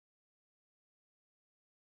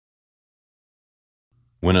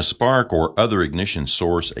When a spark or other ignition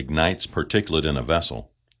source ignites particulate in a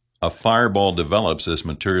vessel, a fireball develops as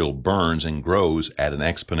material burns and grows at an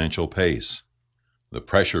exponential pace. The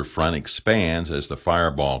pressure front expands as the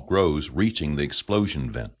fireball grows, reaching the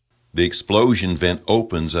explosion vent. The explosion vent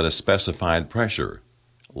opens at a specified pressure,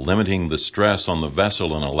 limiting the stress on the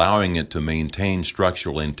vessel and allowing it to maintain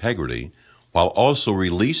structural integrity, while also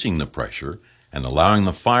releasing the pressure and allowing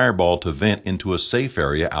the fireball to vent into a safe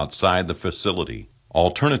area outside the facility.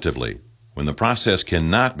 Alternatively, when the process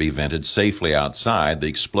cannot be vented safely outside, the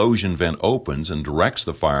explosion vent opens and directs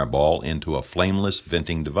the fireball into a flameless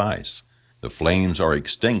venting device. The flames are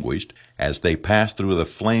extinguished as they pass through the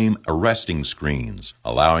flame arresting screens,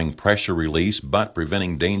 allowing pressure release but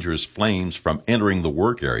preventing dangerous flames from entering the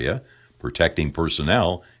work area, protecting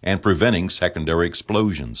personnel, and preventing secondary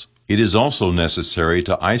explosions. It is also necessary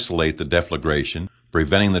to isolate the deflagration,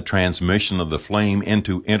 preventing the transmission of the flame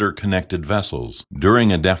into interconnected vessels.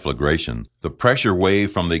 During a deflagration, the pressure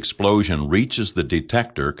wave from the explosion reaches the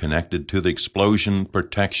detector connected to the explosion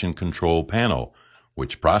protection control panel,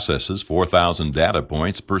 which processes 4,000 data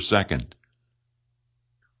points per second.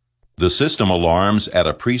 The system alarms at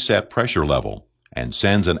a preset pressure level and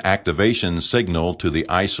sends an activation signal to the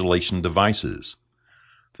isolation devices.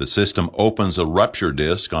 The system opens a rupture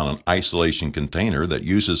disk on an isolation container that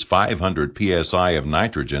uses 500 psi of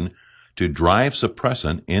nitrogen to drive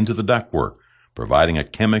suppressant into the ductwork, providing a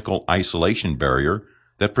chemical isolation barrier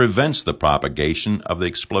that prevents the propagation of the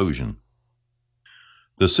explosion.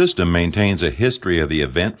 The system maintains a history of the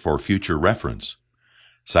event for future reference.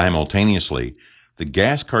 Simultaneously, the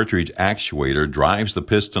gas cartridge actuator drives the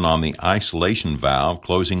piston on the isolation valve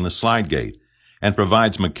closing the slide gate and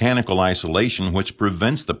provides mechanical isolation which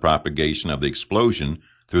prevents the propagation of the explosion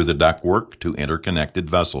through the ductwork to interconnected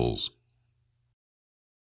vessels.